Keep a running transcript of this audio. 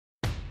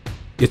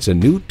It's a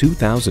new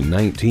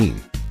 2019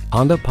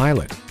 Honda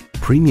Pilot.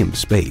 Premium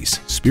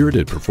space,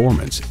 spirited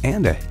performance,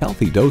 and a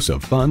healthy dose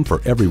of fun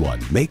for everyone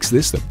makes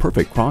this the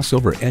perfect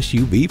crossover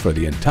SUV for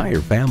the entire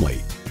family.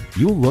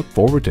 You'll look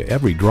forward to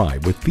every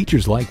drive with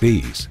features like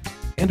these: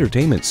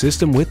 entertainment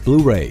system with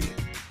Blu-ray,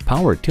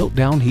 power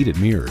tilt-down heated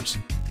mirrors,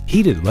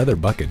 heated leather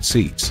bucket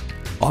seats,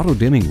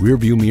 auto-dimming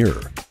rearview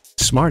mirror,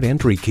 smart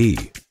entry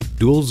key,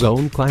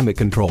 dual-zone climate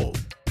control,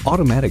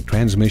 automatic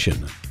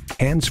transmission,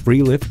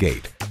 hands-free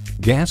liftgate,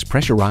 gas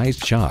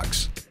pressurized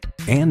shocks,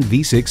 and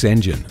V6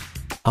 engine.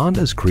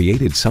 Honda's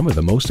created some of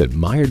the most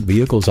admired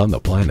vehicles on the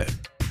planet.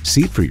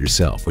 See it for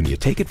yourself when you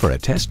take it for a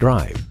test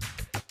drive.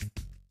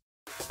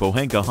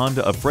 Pohanka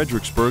Honda of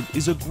Fredericksburg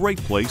is a great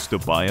place to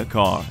buy a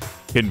car.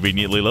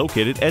 Conveniently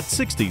located at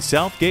 60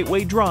 South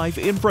Gateway Drive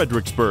in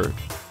Fredericksburg.